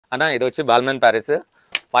అన్న ఇది వచ్చి బాల్మెన్ Paris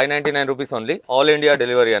 599 rupees only, all India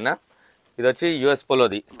delivery అన్న. ఇది వచ్చి యూఎస్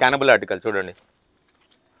పోలోది స్కానబుల్ ఆర్టికల్ చూడండి,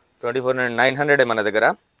 24,900 మన దగ్గర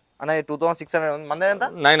అన్న. 2600 మన ఎంత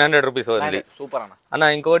 900 రూపీస్ ఓన్లీ. సూపర్ అన్న. అన్న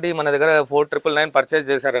ఇంకోటి మన దగ్గర 4,999 పర్చేస్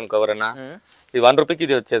చేశారనుకో ఎవరన్నా, ఇది 1 రూపీకి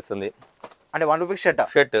ఇది వచ్చేస్తుంది. అంటే 1 రూపీకి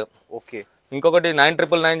షర్ట్. ఓకే. ఇంకొకటి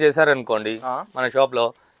 9,999 చేశారనుకోండి మన షాప్లో,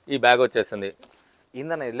 ఈ బ్యాగ్ వచ్చేస్తుంది.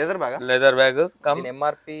 ఏందన్న leather bag? Leather bag.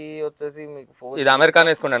 MRP వచ్చేసి మీకు ఇది అమెరికాన్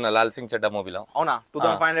వేసుకుంటాను లాల్ సింగ్ చెడ్డా మూవీలో. అవునా?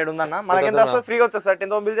 2500 ఉందన్న. మనకి ఎంత వస్తుంది? ఫ్రీగా వచ్చేస్తుంది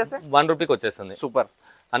 10,000 బిల్ చేస్తే 1 రూపీకి వచ్చేస్తుంది. సూపర్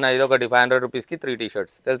అన్న. ఇది ఒకటి 500 రూపీస్కి 3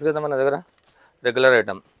 టీ-షర్ట్స్ తెలుసు కదా మన దగ్గర, రెగ్యులర్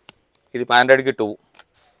ఐటమ్. ఇది 500కి 2,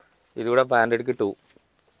 ఇది కూడా 500కి 2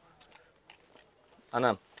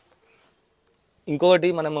 అన్న. ఇంకొకటి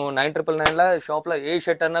మనము 9,999ల షాప్లో ఏ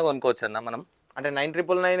షర్ట్ అన్నా కొనుక్కోవచ్చు అన్న మనం. అంటే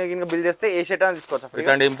 9,999 కింద బిల్ చేస్తే ఏ షర్ట్ అయినా తీసుకోవచ్చు.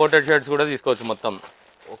 ఇట్లాంటి ఇంపోర్టెడ్ షర్ట్స్ కూడా తీసుకోవచ్చు మొత్తం.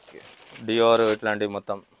 ఓకే. డియోర్ ఇట్లాంటివి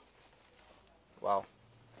మొత్తం. వావ్,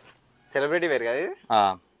 సెలబ్రిటీ వేర్ కదా ఇది.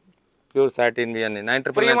 ప్యూర్ సాటిన్ అని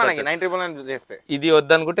 9,999 చేస్తే. ఇది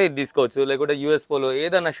వద్దనుకుంటే ఇది తీసుకోవచ్చు, లేకుంటే యూఎస్ పోలో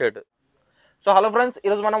ఏదన్నా షర్ట్. సో హలో ఫ్రెండ్స్,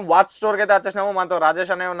 ఈరోజు మనం వాచ్ స్టోర్కి అయితే వచ్చేసినాము. మనతో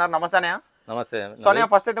రాజేష్ అనే ఉన్నారు. నమస్తే అన్నయ్య. నమస్తే. సో అన్నయ్య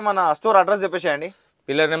ఫస్ట్ అయితే మన స్టోర్ అడ్రస్ చెప్పేసేయండి.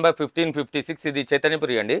 పిల్లర్ నెంబర్ 1556, ఇది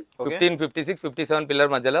చైతన్యపురి అండి. 1556, 57 పిల్లర్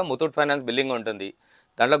మధ్యలో ముతూట్ ఫైనాన్స్ బిల్డింగ్ ఉంటుంది.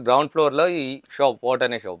 దాంట్లో గ్రౌండ్ ఫ్లోర్ లో ఈ షాప్, వాట్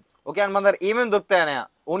అనే షాప్. ఓకే. అండ్ మన దగ్గర ఏమేమి దొరుకుతాయి అన్నయ్య?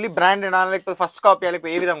 ఓన్లీ బ్రాండెడ్ లేకపోతే ఫస్ట్ కాపీ,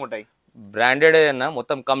 లేకపోతే ఏ విధంగా ఉంటాయి? బ్రాండెడ్ అన్న,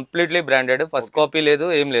 మొత్తం కంప్లీట్లీ బ్రాండెడ్. ఫస్ట్ కాపీ లేదు,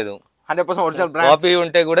 ఏం లేదు. 100% ఒరిజినల్ బ్రాండ్. కాపీ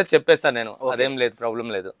ఉంటే కూడా చెప్పేస్తాను నేను, అదేం లేదు, ప్రాబ్లం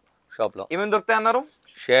లేదు. షాప్ లో ఏమేమి దొరుకుతాయి అన్నారు?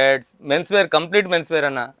 Shirts, men's wear, complete men's wear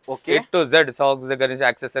అన్న. A to Z, సాక్స్ దగ్గర నుంచి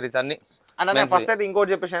యాక్సెసరీస్ అన్ని. అంటే ఫస్ట్ అయితే ఇంకోటి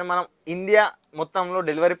చెప్పేసి, మనం ఇండియా మొత్తంలో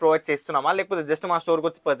డెలివరీ ప్రొవైడ్ చేస్తున్నామా, లేకపోతే జస్ట్ మా స్టోర్కి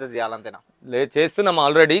వచ్చి పర్చేస్ చేయాలంతేనా? లేదు, చేస్తున్నాం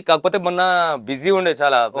ఆల్రెడీ. కాకపోతే మొన్న బిజీ ఉండే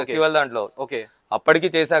చాలా ఫెస్టివల్ దాంట్లో. ఓకే. అప్పటికి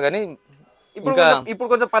చేసా కానీ ఇప్పుడు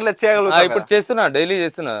కొంచెం పర్లేదు చేయగలుగుతా. ఇప్పుడు చేస్తున్నా, డైలీ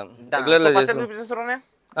చేస్తున్నా, రెగ్యులర్ గా చేస్తున్నా.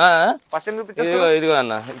 ఇదిగో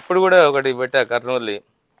అన్న, ఇప్పుడు కూడా ఒకటి పెట్టా కర్నూలు.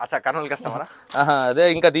 కర్నూలు కస్టమరా? అదే,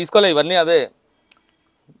 ఇంకా తీసుకోలే, ఇవన్నీ అవే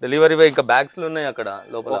డెలివరీ బాయ్. ఇంకా బ్యాగ్స్ ఉన్నాయి అక్కడ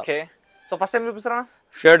లోపల. ఓకే. సో ఫస్ట్ టైం చూపిస్తారా?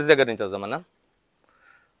 షర్ట్స్ దగ్గర నుంచి వస్తామన్నా.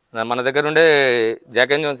 మన దగ్గర ఉండే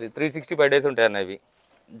జాక్ అండ్ జోన్స్ 365 డేస్ ఉంటాయి అన్న ఇవి.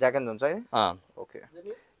 Jack and Jones. Okay.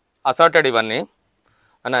 Assorted ఇవన్నీ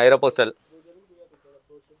అన్న. ఏరోపోస్టల్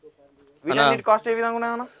కాస్ట్ ఏ విధంగా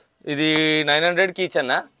ఉన్నాయన్న? ఇది 900కి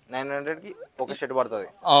ఇచ్చన్నా. 900కి ఒక షర్ట్ పడుతుంది.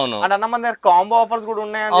 అవును. అంటే అన్న మన దగ్గర కాంబో ఆఫర్స్ కూడా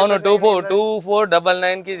ఉన్నాయి. అవును.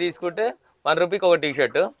 2499కి తీసుకుంటే 1 రూపీకి ఒక టీ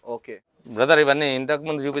షర్ట్. ఓకే బ్రదర్, ఇవన్నీ ఇంతకు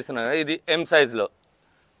ముందు చూపిస్తున్నాను. ఇది M సైజ్ లో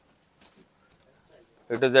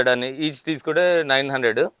A to Z అని. ఈచ్ తీసుకుంటే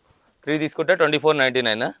 900, 3 తీసుకుంటే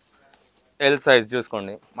 2499. L సైజ్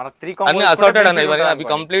చూసుకోండి. అన్ని అసార్టెడ్ అన్న ఇవన్నీ, అవి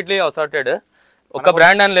కంప్లీట్లీ అసార్టెడ్. ఒక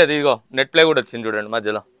బ్రాండ్ అని లేదు. ఇదిగో నెట్ ప్లే కూడా వచ్చింది చూడండి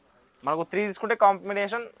మధ్యలో. మనకు 3 తీసుకుంటే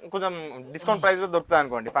కాంబినేషన్ కొంచెం డిస్కౌంట్ ప్రైస్ లో దొరుకుతుంది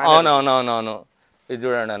అనుకోండి. అవునవునవునవును. ఇది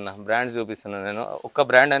చూడండి అన్న, బ్రాండ్స్ చూపిస్తున్నాను నేను. ఒక్క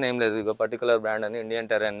బ్రాండ్ అని ఏం లేదు. ఇదిగో పర్టికులర్ బ్రాండ్ అని, ఇండియన్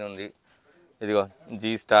టెరెన్ ఉంది. ఇదిగో G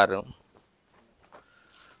star,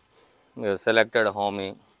 selected, Homi,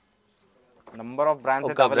 number of brands.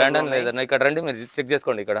 ఒక బ్రాండ్ అని లేదన్న. ఇక్కడ రండి, మీరు చెక్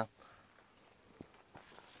చేసుకోండి. ఇక్కడ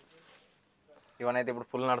ఇవన్నీ అయితే ఇప్పుడు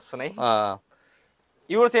ఫుల్ నడుస్తున్నాయి.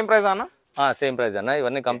 ఇవి కూడా సేమ్ ప్రైస్ అన్న? సేమ్ ప్రైస్ అన్న.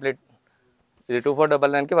 ఇవన్నీ కంప్లీట్. ఇది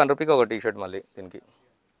 2499కి 1 రూపీకి ఒక టీ షర్ట్. మళ్ళీ దీనికి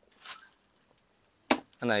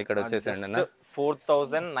అన్న ఇక్కడ వచ్చేసండి అన్న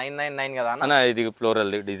 4999 కదా అన్న. ఇది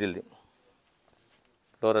ఫ్లోరల్ది, డీజిల్ది,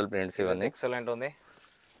 ఫ్లోరల్ ప్రింట్స్ ఇవన్నీ. ఎక్సలెంట్ ఉంది.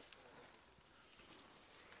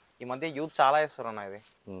 ఈ మధ్య యూత్ చాలా వేస్తారు అన్న. ఇది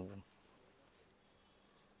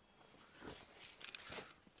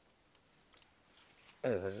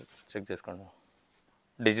చెక్ చేసుకోండి.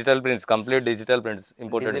 Digital prints, complete digital prints,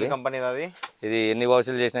 imported company. అది ఇది ఎన్ని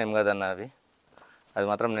వాషులు చేసినా ఏం కదన్న. అది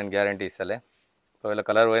మాత్రం నేను గ్యారంటీ ఇస్తాలే. ఒకవేళ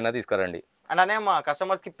కలర్ పోయినా తీసుకురండి. అంటే మా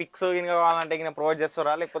కస్టమర్స్ కి పిక్స్ కావాలంటే ప్రొవైడ్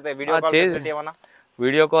చేస్తారా, లేకపోతే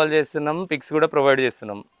వీడియో కాల్ చేస్తున్నాం, పిక్స్ కూడా ప్రొవైడ్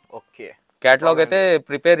చేస్తున్నాం. ఓకే. క్యాటలాగ్ అయితే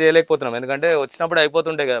ప్రిపేర్ చేయలేకపోతున్నాం, ఎందుకంటే వచ్చినప్పుడు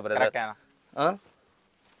అయిపోతుంటాయి కదా బ్రదర్.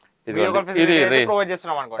 ఇది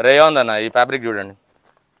రేయాన్ అన్న. ఈ ఫ్యాబ్రిక్ చూడండి,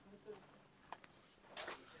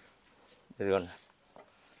 ఇదిగోండి.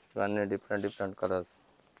 ఇవన్నీ డిఫరెంట్ కలర్స్,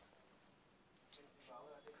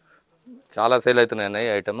 చాలా సేల్ అవుతున్నాయి అన్న ఈ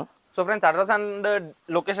item. So friends, address and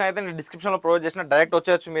location అయితే నేను డిస్క్రిప్షన్లో ప్రొవైడ్ చేసిన. డైరెక్ట్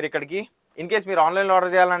వచ్చేయచ్చు మీరు ఇక్కడికి. ఇన్ కేస్ మీరు ఆన్లైన్లో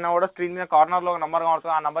ఆర్డర్ చేయాలన్నా కూడా స్క్రీన్ మీద కార్నర్లో ఒక నెంబర్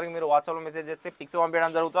కనబడుతుంది. ఆ నెంబర్కి మీరు వాట్సాప్లో మెసేజ్ చేస్తే పిక్స్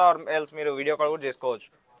పంపించడం జరుగుతుంది. ఆర్ ఎల్స్ మీరు వీడియో కాల్ కూడా చేసుకోవచ్చు.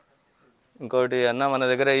 ఇంకోటి అన్న, మన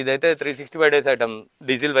దగ్గర ఇదైతే 365 డేస్ ఐటమ్,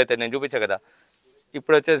 డీజిల్ అయితే నేను చూపించా కదా.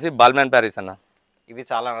 ఇప్పుడు వచ్చేసి బాల్మెన్ ప్యారిస్ అన్న. ఇది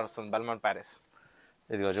చాలా నడుస్తుంది, బాల్మెన్ ప్యారిస్.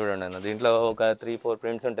 ఇదిగో చూడండి అన్న, దీంట్లో ఒక 3-4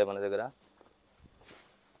 ప్రింట్స్ ఉంటాయి మన దగ్గర.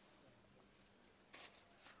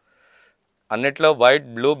 అన్నిట్లో వైట్,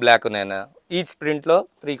 బ్లూ, బ్లాక్ ఉన్నాయన్న. ఈచ్ ప్రింట్లో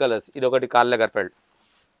 3 కలర్స్. ఇది ఒకటి call legger felt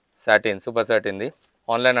satin, super సాటిన్ది.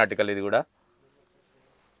 Online article ఇది కూడా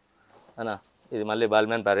అన్న. ఇది మళ్ళీ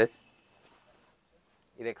బాల్మెన్ ప్యారిస్.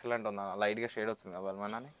 ఇది ఎక్సలెంట్ ఉందా, లైట్గా షేడ్ వచ్చింది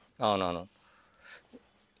బల్మన్ అని. అవునవును.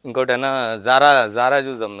 ఇంకోటి అన్న జారా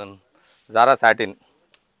చూద్దాం నేను. Zara satin.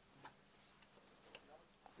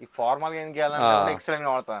 ఈ ఫార్మల్గా ఏం చేయాలంటే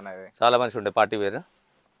ఎక్సలెంట్గా పడుతుంది అన్న ఇది. చాలా మంచిగా ఉంటాయి పార్టీ వేర్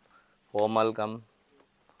ఫార్మల్ కమ్.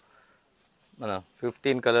 మన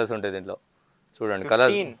 15 కలర్స్ ఉంటాయి దీంట్లో చూడండి.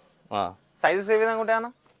 కలర్ సైజెస్ ఏ విధంగా ఉంటాయి అన్న?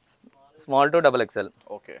 Small to XXL.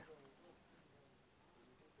 ఓకే.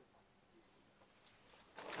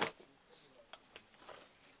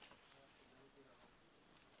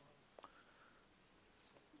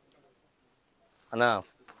 అన్న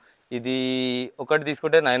ఇది ఒకటి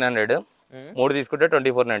తీసుకుంటే 900, 3 తీసుకుంటే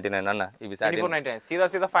 2499 అన్న. ఇవి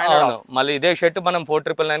సీదా 500. మళ్ళీ ఇదే షర్ట్ మనం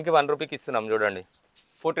 4999కి 1 రూపీకి ఇస్తున్నాం చూడండి.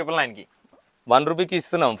 4999కి 1 రూపీకి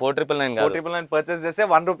ఇస్తున్నాం. 4999 4999 పర్చేస్ చేస్తే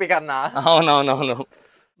 1 రూపీకి అన్న. అవునవునవును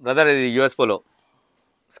బ్రదర్. ఇది US polo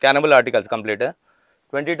scannable articles complete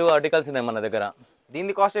 22 articles ఉన్నాయి మన దగ్గర.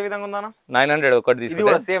 దీని కాస్ట్ ఏ విధంగా ఉందన్న? 900 ఒకటి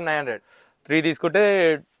తీసుకుంటే. సేమ్ 900. 3 తీసుకుంటే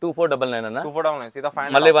 2499 అన్న. 2499 సీదా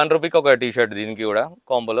 500. మళ్ళీ 1 రూపీకి ఒక టీ షర్ట్ దీనికి కూడా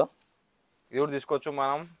కాంబోలో. ఇది కూడా తీసుకోవచ్చు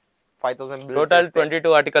మనం. 5000 టోటల్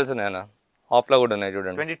 22 ఆర్టికల్స్ ఉన్నాయి అన్న. ఆఫ్లో కూడా ఉన్నాయి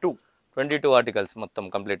చూడండి. 22 ఆర్టికల్స్ మొత్తం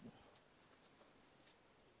కంప్లీట్.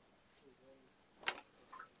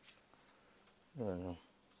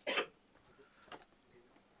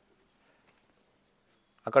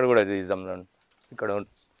 అక్కడ కూడా తీద్దాం. ఇక్కడ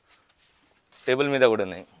టేబుల్ మీద కూడా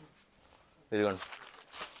ఉన్నాయి. ఇదిగోండి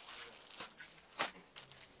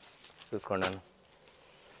చూసుకోండి అన్న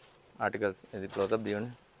ఆర్టికల్స్. ఇది క్లోజప్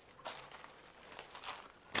తీయండి.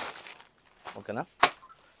 ఓకేనా.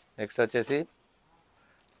 నెక్స్ట్ వచ్చేసి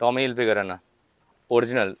టామీ హిల్ఫిగర్ అన్న.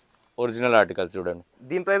 ఒరిజినల్ ఆర్టికల్స్ చూడండి.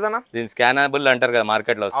 దీని ప్రైస్ అన్న? దీని స్కానబుల్ అంటారు కదా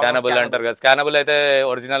మార్కెట్లో. స్కానబుల్ అంటారు కదా. స్కానబుల్ అయితే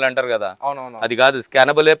ఒరిజినల్ అంటారు కదా. అది కాదు,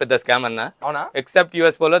 స్కానబులే పెద్ద స్కామ్ అన్న. ఎక్సెప్ట్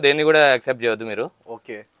US పోలో దేన్ని కూడా యాక్సెప్ట్ చేయొద్దు మీరు.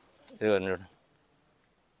 ఓకే. చూడండి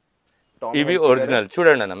ఇవి ఒరిజినల్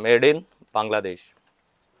చూడండి అన్న. Made in Bangladesh.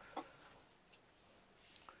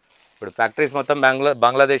 ఇప్పుడు ఫ్యాక్టరీస్ మొత్తం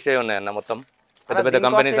బంగ్లాదేశ్ ఉన్నాయన్న. మొత్తం పెద్ద పెద్ద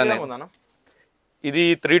కంపెనీస్ అన్నాయి. ఇది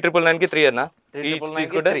 3999కి 3 అన్న. ఈచ్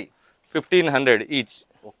తీసుకుంటే 1500 ఈచ్.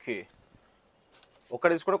 ఓకే.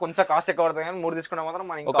 ఒకటి తీసుకుంటే కొంచెం కాస్ట్ ఎక్కువ పడుతుంది కానీ 3 తీసుకుంటే మాత్రం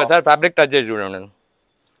మనకి ఒకసారి ఫ్యాబ్రిక్ టచ్ చేసి చూడండి.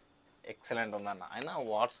 ఎక్సలెంట్ ఉందన్న. అయినా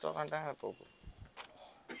వాట్ స్టాక్ అంటే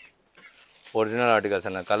ఒరిజినల్ ఆర్టికల్స్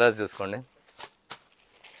అన్న. కలర్స్ చూసుకోండి.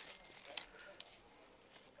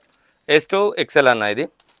 S to XL అన్న.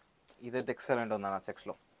 ఇదైతే ఎక్సలెంట్ ఉందన్న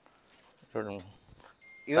చెక్స్లో చూడండి.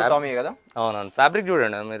 ఇది టామీ కదా. అవునవును. ఫ్యాబ్రిక్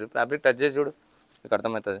చూడండి మీరు. ఫ్యాబ్రిక్ టచ్ చేసి చూడు మీకు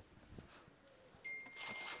అర్థమవుతుంది.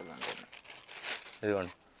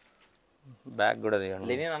 ఇదిగోండి బ్యాగ్ కూడా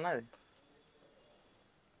తీయండి.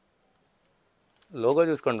 లోగో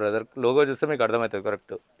చూసుకోండి బ్రదర్. లోగో చూస్తే మీకు అర్థమవుతుంది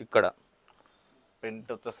కరెక్ట్. ఇక్కడ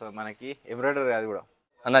ప్రింట్ వచ్చేస్తుంది మనకి, ఎంబ్రాయిడరీ అది కూడా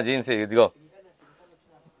అన్న. జీన్స్ ఇదిగో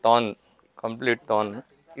టాన్, కంప్లీట్ టాన్.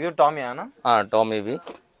 ఇది టామీ అన్న. టామీ. ఇవి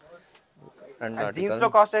జీన్స్లో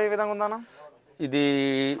కాస్ట్ ఏ విధంగా ఉందన్న? ఇది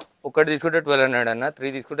ఒకటి తీసుకుంటే 1200 అన్న.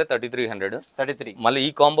 3 తీసుకుంటే 3300. మళ్ళీ ఈ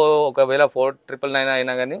కాంబో ఒకవేళ 4999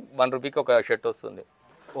 అయినా కానీ 1 రూపీకి ఒక షర్ట్ వస్తుంది.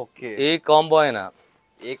 ఓకే. ఏ కాంబో అయినా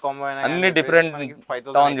అన్ని డిఫరెంట్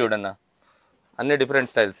టాన్ చూడన్న. అన్ని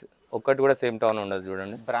డిఫరెంట్ స్టైల్స్. ఒక్కటి కూడా సేమ్ టాన్ ఉండదు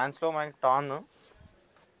చూడండి. బ్రాండ్స్లో మనకి టాన్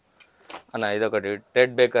అన్న. ఇదొకటి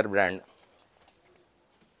టెడ్ బేకర్ బ్రాండ్.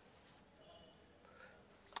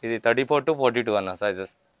 ఇది 34 to 42 అన్న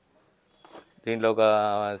సైజెస్. దీంట్లో ఒక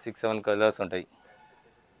 6-7 కలర్స్ ఉంటాయి.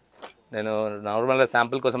 నేను నార్మల్గా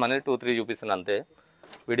శాంపుల్ కోసం అనేది 2-3 చూపిస్తున్నాను అంతే.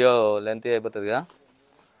 Video length అయిపోతుందిగా.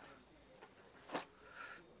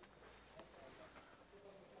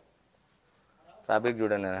 ఫ్యాబ్రిక్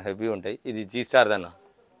చూడండి హెవీ ఉంటాయి. ఇది G స్టార్ అన్న.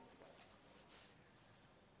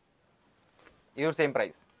 ఇది సేమ్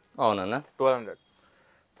ప్రైస్. అవునన్న. 1200.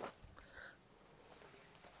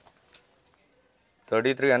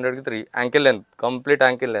 3300కి 3. Ankle length, complete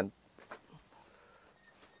ankle length.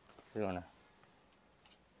 ఇదిగోండి.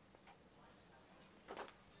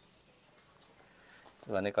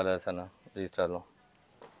 ఇవన్నీ కలర్స్ అన్న G స్టార్లో.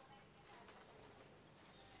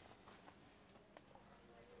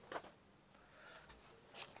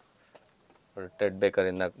 టెడ్ బేకర్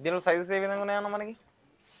ఇందాక. దీనిలో సైజెస్ ఏ విధంగా ఉన్నాయన్న మనకి?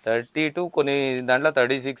 32, కొన్ని దాంట్లో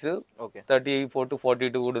 36, ఓకే, 34 to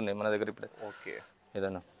 42 కూడా ఉన్నాయి మన దగ్గర ఇప్పుడు. ఓకే.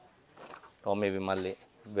 ఏదన్నా టామీ ఇవి మళ్ళీ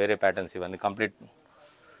వేరే ప్యాటర్న్స్. ఇవన్నీ కంప్లీట్.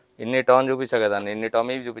 ఇన్ని టాన్ చూపించా కదా, ఇన్ని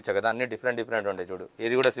టామీ చూపించా కదా, అన్ని డిఫరెంట్ ఉంటాయి చూడు.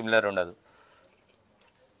 ఏది కూడా సిమిలర్ ఉండదు.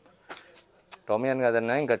 టామీ అని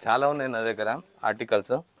కదన్నా, ఇంకా చాలా ఉన్నాయి నా దగ్గర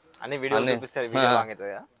ఆర్టికల్స్. అన్ని వీడియో చూపిస్తారు.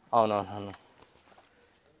 అవునవును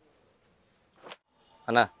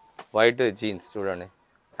అన్న. వైట్ జీన్స్ చూడండి,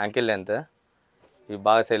 యాంకిల్ లెంత్. ఇవి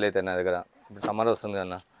బాగా సేల్ అవుతాయి నా దగ్గర. ఇప్పుడు సమ్మర్ వస్తుంది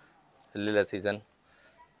అన్న, పెళ్ళిళ్ళ సీజన్.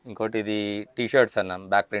 ఇంకోటి ఇది టీ షర్ట్స్ అన్న,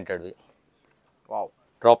 బ్యాక్ ప్రింటెడ్వి, వావ్.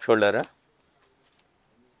 Drop shoulder.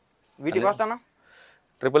 వీటి కాస్ట్ అన్న?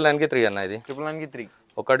 999కి 3 అన్న. ఇది 999కి 3.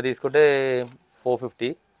 ఒకటి తీసుకుంటే 450.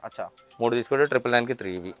 అచ్చా. 3 తీసుకుంటే 999కి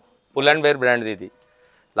 3. ఇవి పుల్ అండ్ బేర్ బ్రాండ్ది. ఇది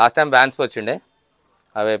లాస్ట్ టైం బ్యాన్స్ వచ్చిండే,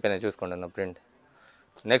 అవి అయిపోయినాయి చూసుకోండి అన్న ప్రింట్.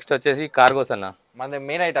 నెక్స్ట్ వచ్చేసి కార్గోస్ అన్న. మన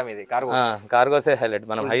మెయిన్ ఐటమ్ ఇది కార్గోస్. కార్గోసే హైలైట్,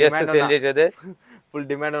 మనం హైయెస్ట్ సేల్ చేసేదే. ఫుల్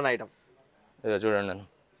డిమాండ్ ఉన్న ఐటమ్. ఇక చూడండి అన్న,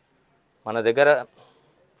 మన దగ్గర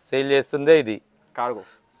సేల్ చేస్తుందే ఇది కార్గో.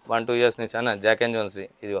 1-2 ఇయర్స్ నుంచి అన్న. Jack and జోన్స్వి.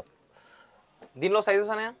 ఇదిగో దీనిలో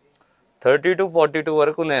సైజెస్ అనే 30 to 42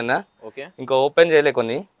 వరకు ఉన్నాయన్న. ఓకే. ఇంకా ఓపెన్ చేయలే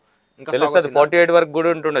కొన్ని, తెలుస్తుంది. 48 వరకు కూడా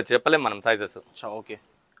ఉంటుండొచ్చు, చెప్పలేము మనం సైజెస్. ఓకే.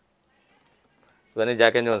 ఇవన్నీ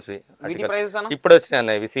జాక్ అండ్ జోన్స్వి. ఇప్పుడు వచ్చినాయి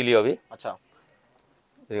అన్న ఇవి సీలియోవి. అచ్చా.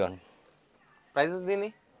 ఇదిగోండి ప్రైజెస్ దీని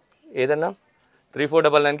ఏదన్నా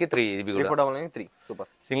 3499కి 3. ఇది కూడా 3499కి 3. సూపర్.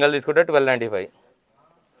 సింగిల్ తీసుకుంటే 1295.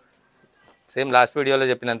 సేమ్ లాస్ట్ వీడియోలో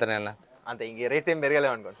చెప్పినంతనే అన్న, అంతే. ఇంక రేట్స్ ఏం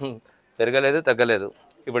పెరగలేవు అనుకోండి. పెరగలేదు తగ్గలేదు.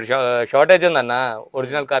 ఇప్పుడు షార్టేజ్ ఉందన్న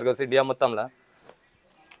ఒరిజినల్ కార్గోస్ ఇండియా మొత్తంలో.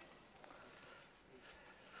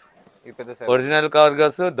 ఒరిజినల్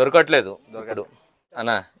కార్గోస్ దొరకట్లేదు ఇప్పుడు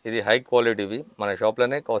అన్న. ఇది హై క్వాలిటీవి, మన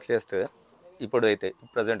షాప్లోనే కాస్ట్లీయెస్ట్ ఇప్పుడు అయితే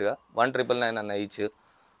ప్రజెంట్గా. 1999 అన్న ఈచ్.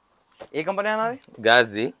 ఏ కంపెనీ అన్నది?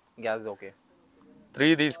 గ్యాస్ది. గ్యాస్. ఓకే.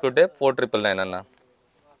 3 తీసుకుంటే 4999 అన్న.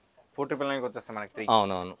 4999కి వచ్చేస్తాయి మనకి 3.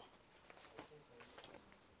 అవునవును.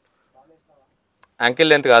 యాంకిల్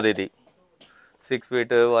లెంత్ కాదు ఇది, 6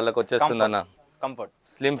 feet వాళ్ళకి వచ్చేస్తుంది అన్న. Comfort,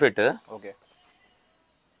 slim fit. Okay.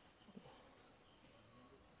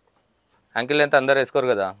 Ankle length అందరు వేసుకోరు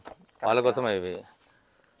కదా, వాళ్ళ కోసమే ఇవి.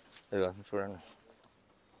 ఇదిగో చూడండి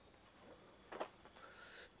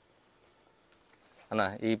అన్న,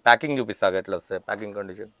 ఈ ప్యాకింగ్ చూపిస్తాగా ఎట్లా వస్తాయి, ప్యాకింగ్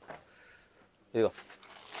కండిషన్. ఇదిగో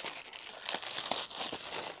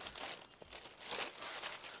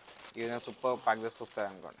ఇది సూపర్ ప్యాక్ చేసుకొస్తాయి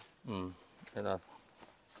అనుకోండి.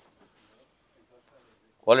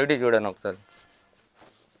 క్వాలిటీ చూడండి ఒకసారి,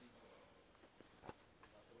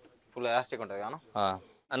 ఫుల్ ఎలాస్టిక్ ఉంటుంది కదా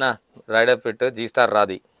అన్న. రైడర్ ఫిట్ G స్టార్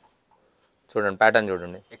రాది. చూడండి ప్యాటర్న్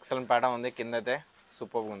చూడండి, ఎక్సలెంట్ ప్యాటర్న్ ఉంది. కింద అయితే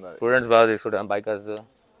సూపర్ ఉంది. స్టూడెంట్స్ బాగా తీసుకుంటాం, బైకర్స్,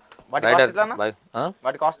 రైడర్స్.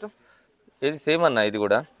 వాటి కాస్ట్ ఇది సేమ్ అన్న. ఇది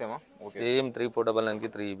కూడా సేమ్. సేమ్ 3499కి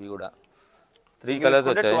 3. ఇవి కూడా 3 కలర్స్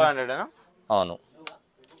వచ్చాయి. 200. అవును.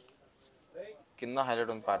 కింద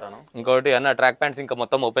హైలైట్ ఉంది ప్యాటర్న్. ఇంకోటి అన్న, ట్రాక్ ప్యాంట్స్ ఇంకా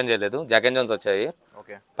మొత్తం ఓపెన్ చేయలేదు. జాక్ అండ్ జోన్స్ వచ్చాయి.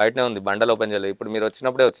 ఓకే. బయటనే ఉంది, బండల్ ఓపెన్ చేయలేదు. ఇప్పుడు మీరు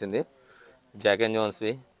వచ్చినప్పుడే వచ్చింది జాక్ అండ్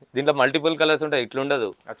జోన్స్వి. దీంట్లో మల్టిపుల్ కలర్స్ ఉంటాయి, ఇట్లా ఉండదు.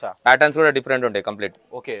 ప్యాటర్న్స్ కూడా డిఫరెంట్ ఉంటాయి కంప్లీట్.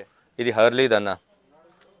 ఓకే. ఇది హర్లీది అన్న.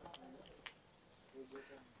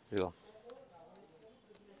 ఇదిగో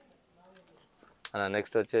అన్న.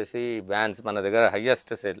 నెక్స్ట్ వచ్చేసి వ్యాన్స్, మన దగ్గర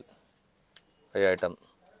హైయెస్ట్ సేల్ అయ్యే ఐటమ్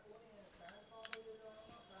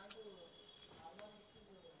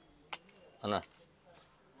అన్న.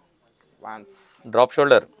 Drop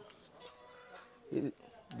shoulder. ఇది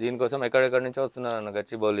దీనికోసం ఎక్కడెక్కడి నుంచో వస్తున్నారు అన్న.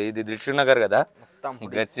 గచ్చిబౌలి, ఇది దిల్సుఖ్నగర్ కదా,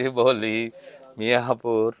 గచ్చిబౌలి,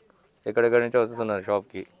 మియాపూర్, ఎక్కడెక్కడి నుంచో వస్తున్నారు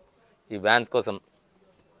షాప్కి ఈ వ్యాన్స్ కోసం.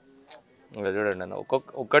 ఇంకా చూడండి అన్న,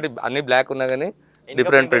 ఒక్కటి అన్ని బ్లాక్ ఉన్నా కానీ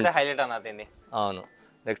డిఫరెంట్ ప్రింట్స్. అవును.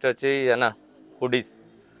 నెక్స్ట్ వచ్చి అన్న హుడీస్,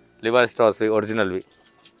 లివైస్ స్టార్స్ ఒరిజినల్వి.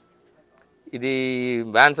 ఇది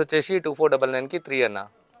వ్యాన్స్ వచ్చేసి 2499కి 3 అన్న.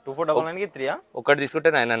 2499కి 3. ఒకటి తీసుకుంటే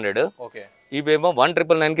 900. ఓకే. ఇవేమో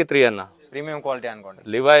 1999కి 3 అన్న. ప్రీమియం క్వాలిటీ అనుకోండి.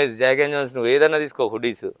 లివైస్, జాక్ అండ్ జోన్స్, నువ్వు ఏదైనా తీసుకో.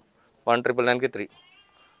 హుడీస్ 1999కి 3.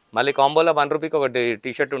 మళ్ళీ కాంబోలో 1 రూపీకి ఒకటి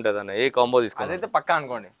టీ షర్ట్ ఉంటుంది అన్న. ఏ కాంబో తీసుకో, అదైతే పక్కా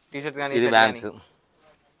అనుకోండి. టీ షర్ట్ కానీ ఇది వ్యాన్స్.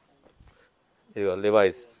 ఇదిగో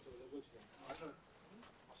లివైస్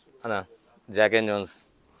అన్న, జాక్ అండ్ జోన్స్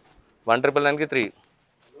 1999కి 3.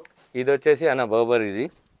 ఇది వచ్చేసి అన్న బర్బరీ. ఇది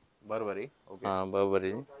బర్బరీ.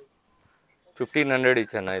 బర్బరీ 1500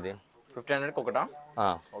 ఇచ్చన్న. ఇది 1500కి ఒకటా?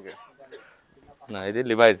 ఓకే. ఇది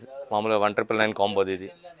లివైస్ మామూలుగా 1999 కాంబోది ఇది.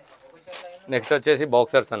 నెక్స్ట్ వచ్చేసి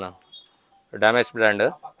బాక్సర్స్ అన్న, డ్యామేజ్ బ్రాండ్,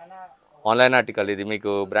 ఆన్లైన్ ఆర్టికల్. ఇది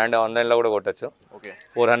మీకు బ్రాండ్ ఆన్లైన్లో కూడా కొట్టచ్చు. ఓకే.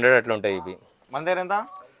 400 అట్లా ఉంటాయి ఇవి. మన దగ్గర ఎంత?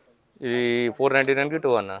 ఇది 499కి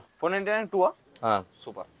 2 అన్న. 499 2.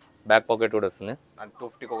 సూపర్. బ్యాక్ పాకెట్ కూడా వస్తుంది.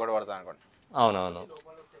 250కి ఒకటి పడుతుంది అనుకోండి. అవునవును.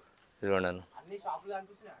 ఇదిగోండి అన్న,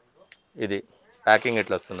 ఇది ప్యాకింగ్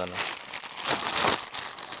ఎట్లా వస్తుంది అన్న.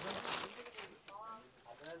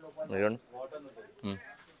 ఇదిగోండి.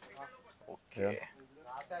 ఓకే.